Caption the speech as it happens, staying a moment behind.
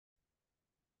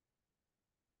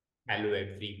Hello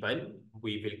everyone.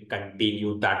 We will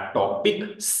continue the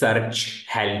topic search,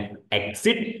 help,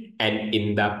 exit. And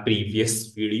in the previous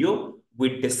video,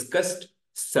 we discussed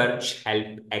search,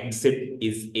 help, exit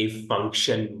is a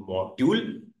function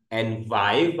module and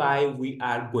why we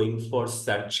are going for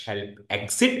search, help,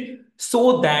 exit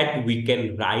so that we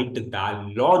can write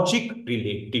the logic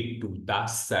related to the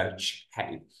search,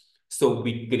 help. So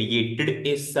we created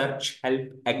a search, help,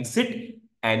 exit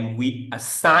and we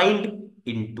assigned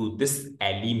into this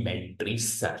elementary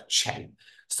search help.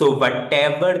 So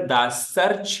whatever the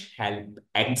search help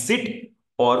exit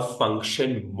or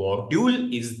function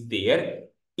module is there,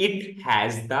 it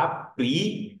has the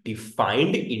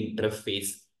predefined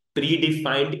interface.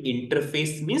 Predefined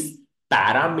interface means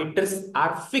parameters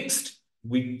are fixed.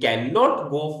 We cannot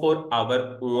go for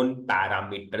our own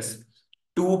parameters.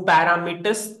 Two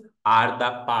parameters are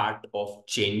the part of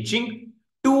changing.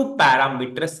 Two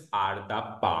parameters are the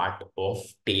part of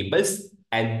tables,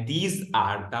 and these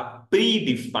are the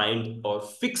predefined or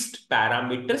fixed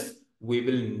parameters. We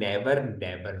will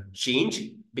never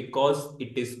change because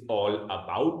it is all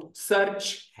about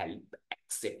search, help,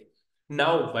 exit.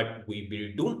 Now, what we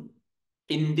will do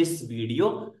in this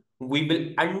video, we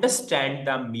will understand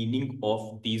the meaning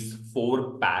of these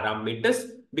four parameters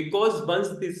because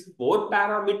once these four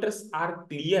parameters are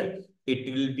clear,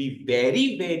 it will be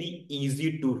very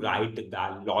easy to write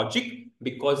the logic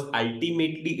because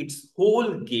ultimately it's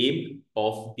whole game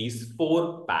of these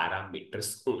four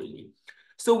parameters only.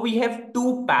 So we have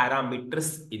two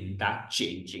parameters in the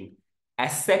changing,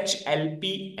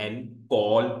 SHLP and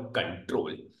call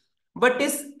control. What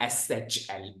is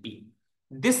SHLP?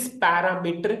 This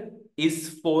parameter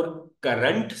is for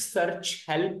current search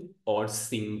help or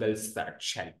single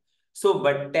search help. So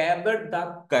whatever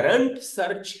the current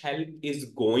search help is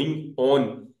going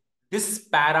on, this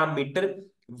parameter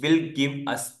will give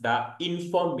us the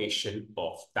information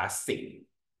of the same.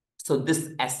 So this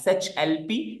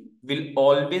SHLP will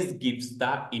always gives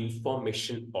the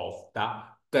information of the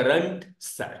current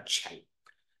search help.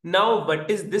 Now, what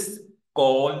is this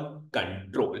call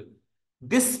control?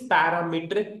 This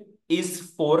parameter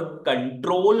is for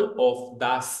control of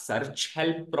the search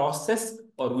help process,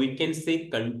 or we can say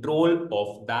control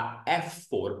of the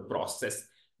F4 process.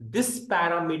 This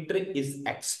parameter is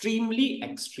extremely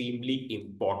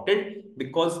important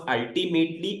because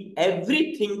ultimately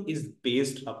everything is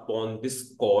based upon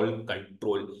this call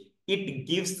control. It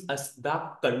gives us the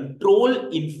control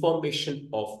information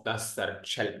of the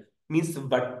search help, means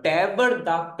whatever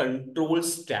the control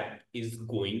step is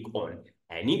going on.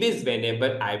 Anyways,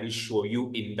 whenever I will show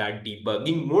you in the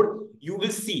debugging mode, you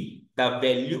will see the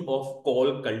value of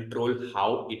call control,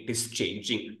 how it is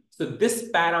changing. So this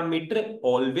parameter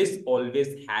always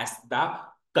has the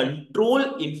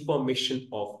control information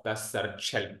of the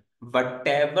search help.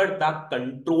 Whatever the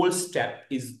control step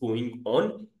is going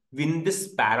on, in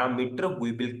this parameter,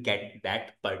 we will get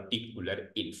that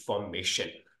particular information.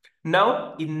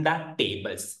 Now, in the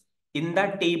tables,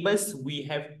 we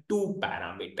have two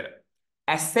parameters,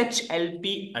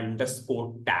 SHLP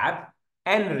underscore tab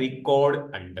and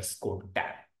record underscore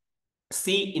tab.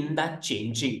 See, in the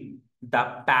changing,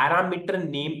 the parameter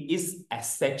name is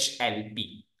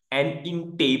SHLP, and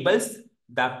in tables,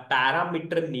 the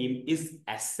parameter name is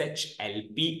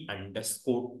SHLP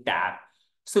underscore tab.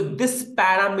 So this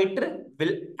parameter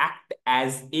will act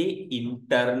as a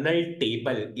internal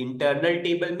table. Internal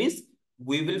table means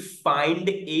we will find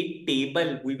a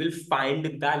table, we will find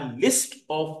the list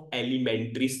of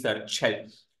elementary search help.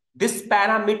 This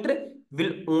parameter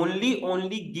will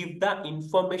only give the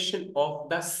information of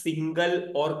the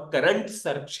single or current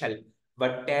search help,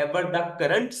 whatever the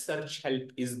current search help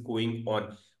is going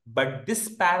on. But this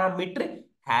parameter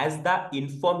has the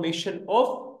information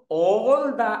of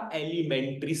all the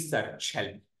elementary search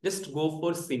help. Just go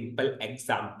for simple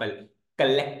example.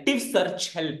 Collective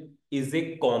search help is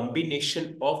a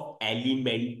combination of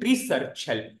elementary search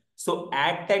help. So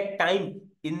at that time,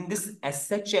 in this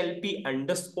SHLP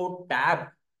underscore tab,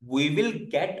 we will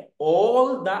get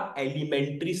all the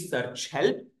elementary search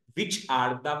help which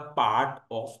are the part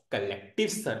of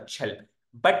collective search help.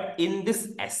 But in this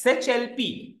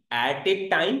SHLP, at a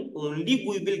time only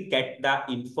we will get the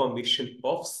information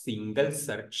of single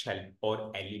search help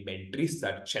or elementary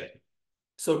search help.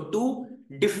 So two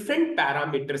different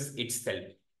parameters itself.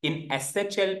 In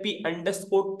SHLP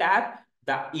underscore tab,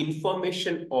 the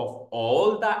information of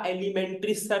all the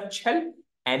elementary search help,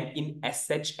 and in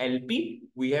SHLP,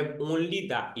 we have only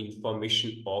the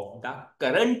information of the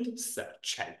current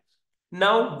search help.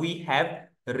 Now we have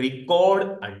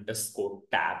record underscore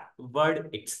tab. Word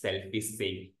itself is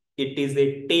saying It is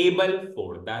a table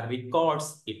for the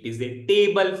records. It is a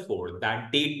table for the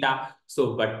data.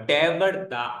 So whatever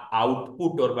the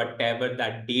output or whatever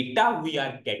the data we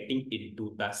are getting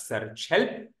into the search help,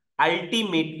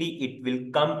 ultimately it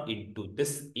will come into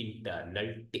this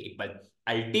internal table.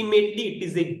 Ultimately, it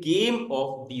is a game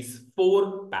of these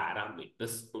four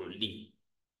parameters only.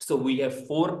 So we have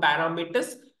four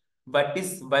parameters.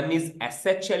 One is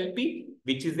SHLP,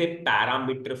 which is a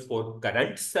parameter for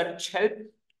current search help.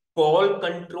 Call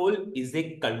control is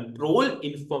a control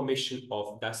information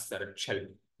of the search help.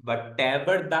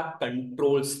 Whatever the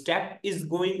control step is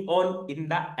going on in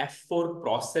the F4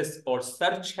 process or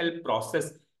search help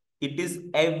process, it is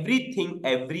everything,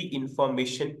 every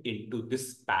information into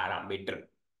this parameter.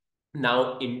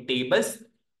 Now in tables,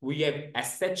 we have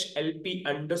SHLP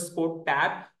underscore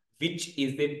tab, which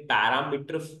is a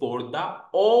parameter for the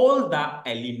all the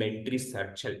elementary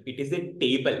search help. It is a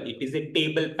table. It is a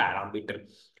table parameter.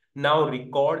 Now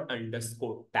record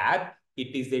underscore tab,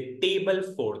 it is a table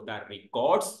for the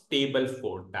records, table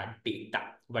for the data,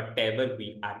 whatever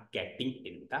we are getting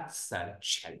in the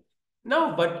search help.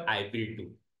 Now what I will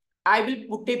do, I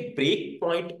will put a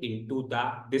breakpoint into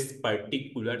this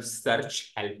particular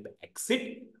search help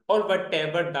exit or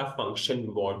whatever the function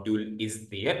module is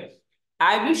there.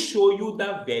 I will show you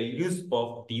the values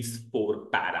of these four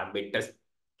parameters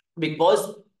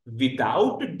because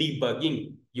without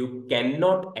debugging, you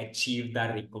cannot achieve the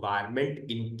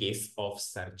requirement in case of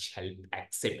search help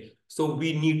exit. So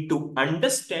we need to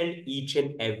understand each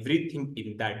and everything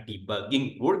in the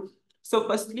debugging mode. So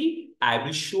firstly, I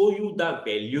will show you the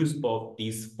values of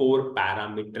these four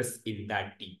parameters in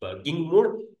that debugging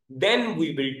mode. Then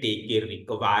we will take a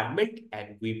requirement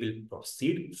and we will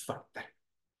proceed further.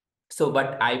 So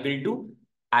what I will do,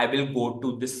 I will go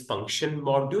to this function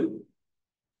module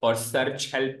for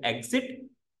search help exit.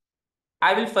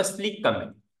 I will firstly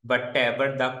comment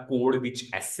whatever the code which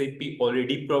SAP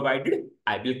already provided,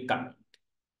 I will comment.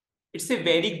 It's a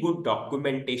very good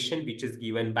documentation which is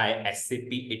given by SAP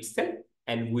itself,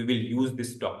 and we will use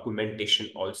this documentation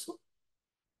also.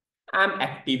 I'm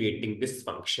activating this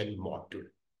function module.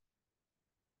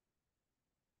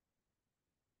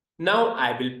 Now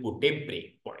I will put a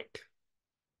breakpoint.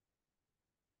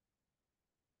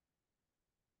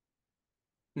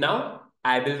 Now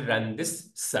I will run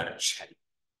this search help.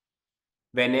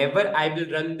 Whenever I will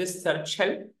run this search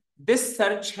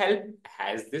help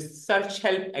has this search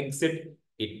help exit.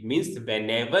 It means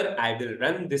whenever I will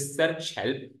run this search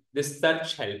help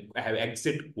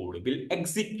exit code will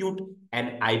execute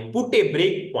and I put a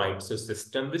breakpoint, so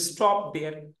system will stop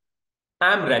there.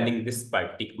 I'm running this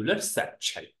particular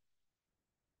search help.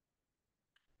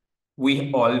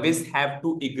 We always have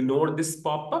to ignore this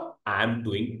pop-up. I'm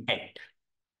doing enter.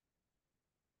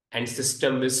 And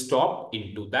system will stop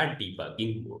into the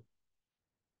debugging mode.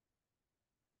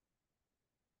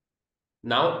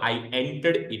 Now I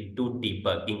entered into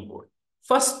debugging mode.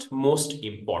 First most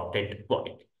important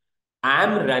point. I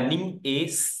am running a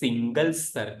single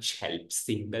search help.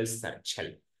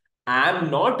 I am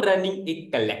not running a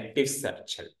collective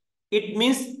search help. It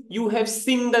means you have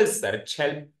single search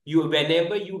help.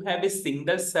 Whenever you have a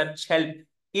single search help,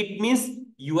 it means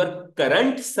your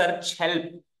current search help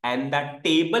and the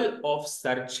table of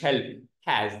search help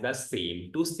has the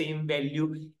same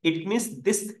value. It means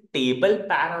this table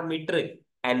parameter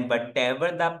and whatever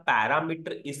the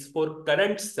parameter is for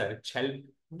current search help,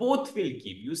 both will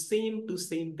give you same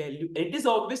value. And it is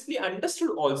obviously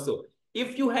understood also.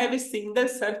 If you have a single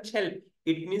search help,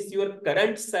 it means your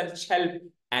current search help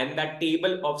and the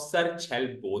table of search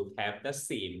help both have the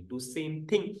same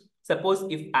thing. Suppose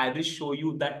if I will show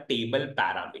you the table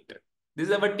parameter. This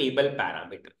is our table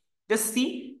parameter. Just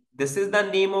see, this is the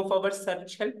name of our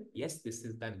search help. Yes, this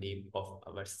is the name of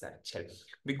our search help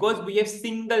because we have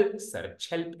single search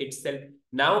help itself.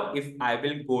 Now, if I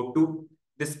will go to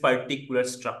this particular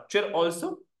structure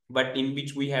also, but in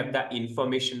which we have the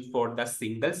information for the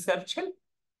single search help.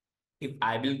 If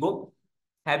I will go,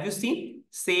 have you seen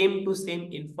same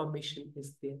information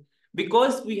is there?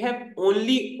 Because we have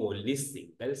only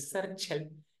single search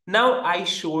help. Now I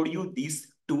showed you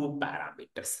these two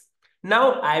parameters.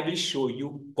 Now I will show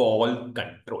you call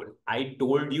control. I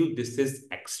told you this is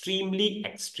extremely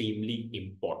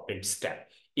important step.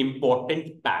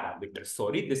 Important parameter.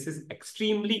 Sorry, this is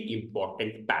extremely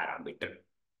important parameter.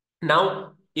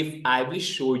 Now, if I will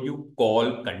show you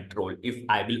call control, if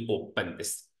I will open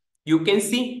this, you can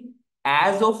see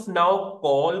as of now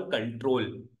call control.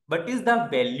 What is the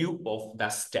value of the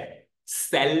step?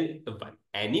 Cell 1.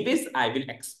 Anyways, I will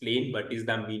explain what is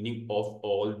the meaning of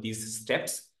all these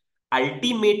steps.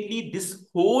 Ultimately, this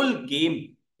whole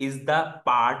game is the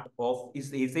part of,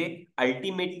 is a,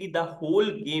 ultimately the whole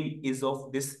game is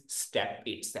of this step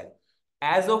itself.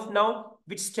 As of now,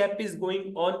 which step is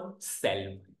going on?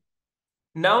 Cell.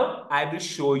 Now, I will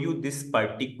show you this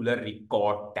particular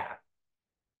record tab.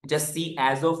 Just see,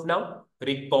 as of now,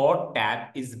 record tab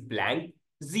is blank,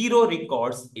 0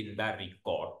 records in the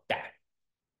record tab.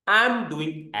 I'm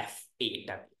doing F8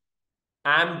 again.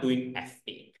 I'm doing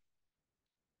F8.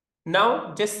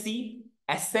 Now, just see,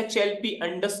 SHLP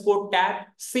underscore tab,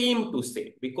 same to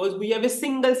same, because we have a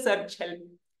single search help.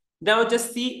 Now,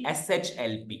 just see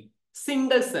SHLP,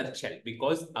 single search help,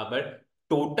 because our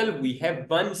total, we have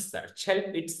one search help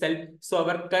itself. So,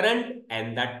 our current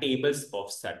and the tables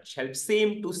of search help,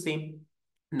 same to same.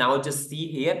 Now, just see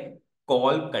here,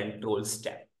 call control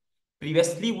step.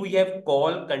 Previously, we have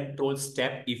call control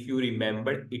step. If you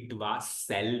remember, it was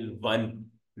cell 1.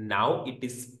 Now it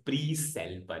is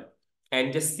pre-cell 1.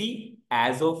 And just see,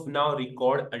 as of now,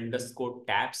 record underscore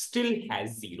tab still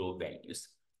has 0 values.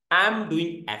 I'm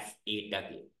doing F8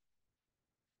 again.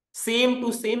 Same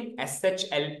to same,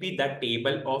 SHLP, the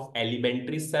table of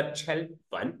elementary search help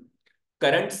 1.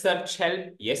 Current search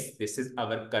help, yes, this is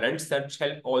our current search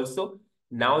help also.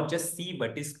 Now just see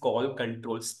what is call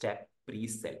control step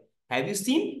pre-cell. Have you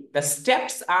seen? The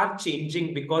steps are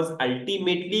changing because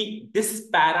ultimately this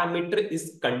parameter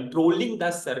is controlling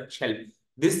the search help.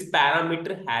 This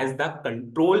parameter has the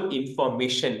control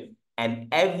information and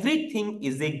everything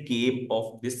is a game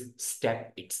of this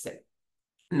step itself.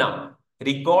 Now,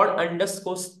 record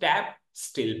underscore step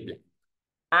still blank.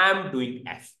 I'm doing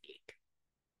F8.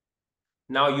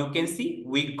 Now you can see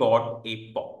we got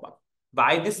a pop-up.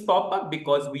 Why this pop-up?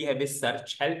 Because we have a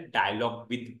search help dialog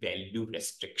with value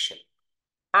restriction.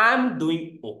 I'm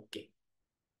doing OK.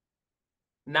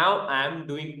 Now I'm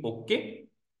doing OK.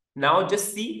 Now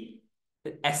just see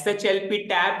SHLP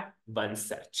tab, 1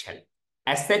 search help.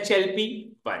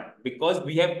 SHLP 1, because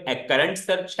we have a current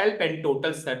search help and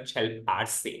total search help are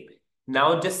same.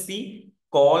 Now just see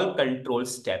call control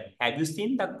step. Have you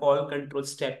seen the call control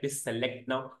step is select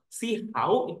now? See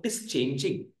how it is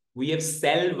changing. We have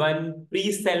cell 1,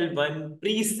 pre-cell 1,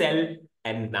 pre-cell,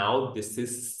 and now this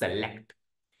is select.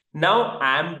 Now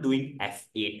I am doing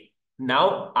F8.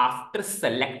 Now after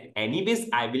select, anyways,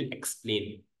 I will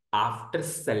explain. After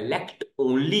select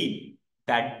only,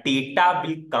 that data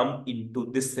will come into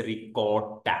this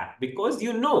record tab, because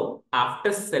you know,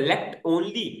 after select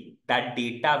only, that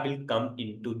data will come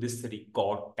into this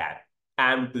record tab.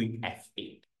 I am doing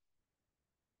F8.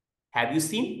 Have you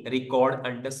seen record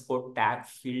underscore tab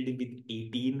filled with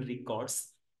 18 records?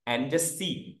 And just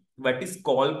see what is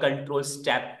call control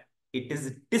step. It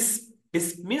is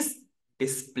dismiss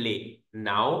display.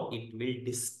 Now it will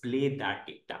display that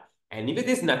data. Anyway,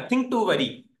 there's nothing to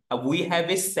worry. We have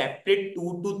a separate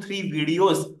 2 to 3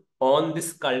 videos on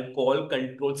this call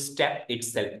control step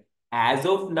itself. As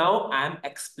of now, I am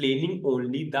explaining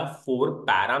only the 4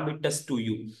 parameters to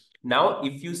you. Now,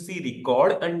 if you see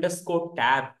record underscore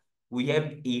tab, we have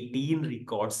 18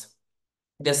 records.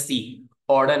 Just see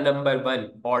order number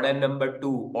 1, order number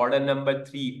 2, order number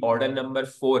 3, order number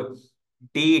 4,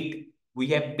 date, we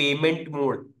have payment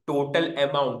mode, total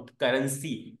amount,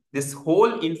 currency. This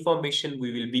whole information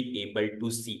we will be able to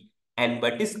see. And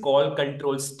what is call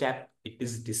control step? It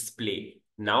is display.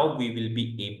 Now we will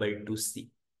be able to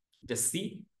see. Just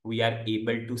see, we are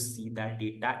able to see the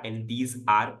data and these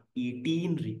are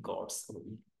 18 records.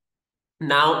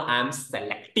 Now I'm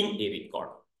selecting a record.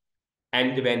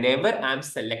 And whenever I'm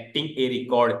selecting a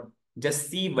record, just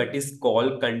see what is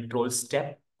call control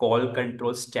step. Call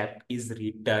control step is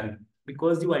return,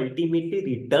 because you ultimately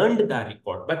returned the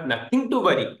record, but nothing to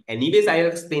worry. Anyways, I'll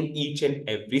explain each and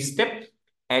every step.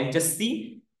 And just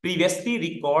see, previously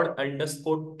record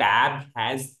underscore tab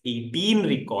has 18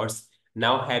 records.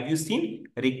 Now, have you seen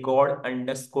record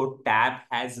underscore tab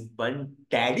has one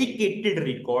dedicated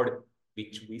record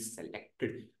which we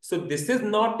selected. So this is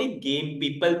not a game.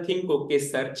 People think, okay,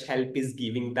 search help is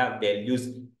giving the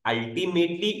values.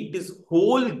 Ultimately, it is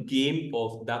whole game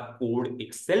of the code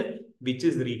itself, which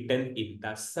is written in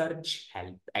the search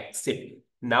help exit.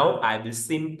 Now I will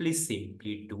simply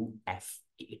do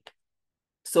F8.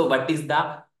 So what is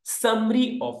the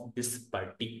summary of this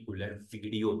particular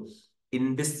video?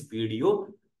 In this video,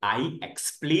 I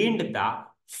explained the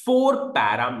 4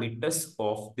 parameters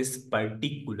of this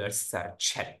particular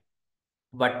search help.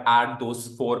 What are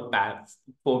those 4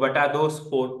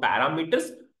 parameters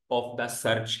of the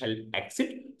search help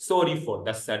exit? Sorry for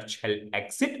the search help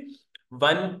exit.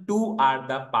 1, 2 are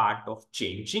the part of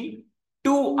changing.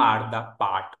 2 are the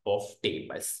part of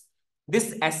tables.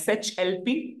 This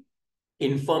SHLP,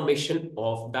 information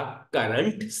of the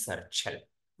current search help.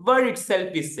 Word itself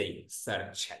is saying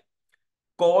search help.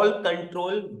 Call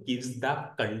control gives the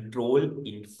control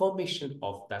information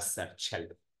of the search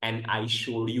help. And I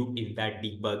showed you in the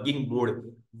debugging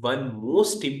mode one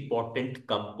most important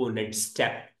component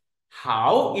step.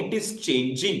 How it is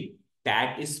changing,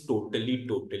 that is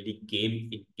totally game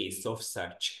in case of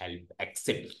search help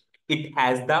exit. It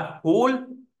has the whole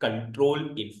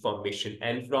control information.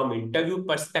 And from interview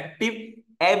perspective,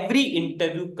 every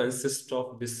interview consists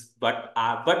of this,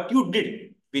 what you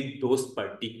did with those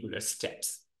particular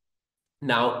steps.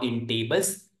 Now in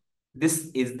tables,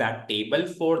 this is the table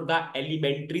for the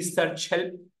elementary search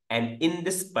help. And in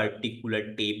this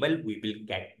particular table, we will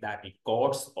get the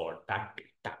records or the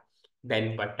data.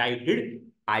 Then what I did,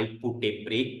 I put a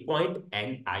breakpoint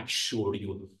and I showed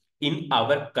you. In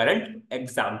our current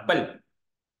example,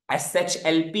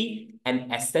 SHLP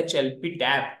and SHLP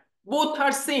tab both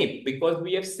are same because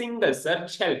we have single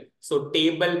search help. So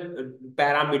table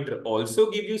parameter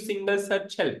also give you single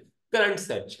search help. Current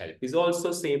search help is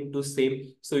also same to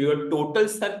same. So your total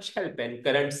search help and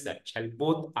current search help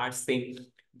both are same.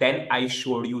 Then I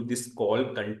showed you this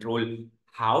call control,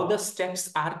 how the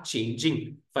steps are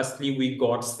changing. Firstly, we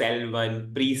got cell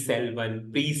 1,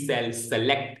 pre-cell,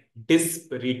 select,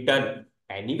 disk, return.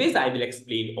 Anyways, I will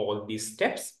explain all these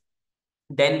steps.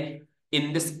 Then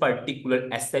in this particular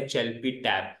SHLP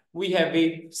tab, we have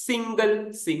a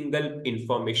single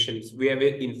information. We have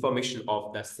a information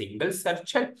of the single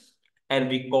search help and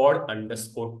record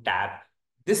underscore tab.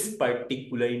 This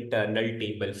particular internal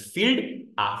table field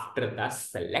after the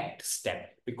select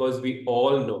step, because we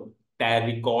all know that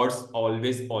records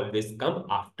always come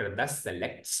after the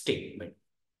select statement.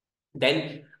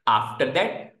 Then after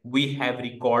that, we have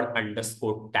record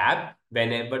underscore tab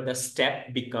whenever the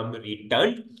step become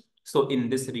returned. So in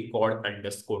this record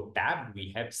underscore tab,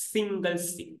 we have single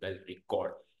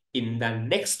record. In the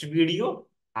next video,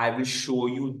 I will show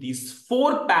you these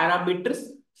 4 parameters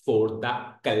for the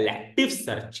collective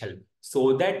search help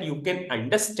so that you can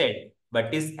understand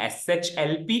what is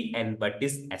SHLP and what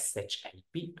is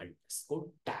SHLP underscore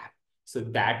tab. So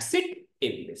that's it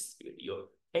in this video.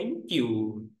 Thank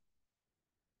you.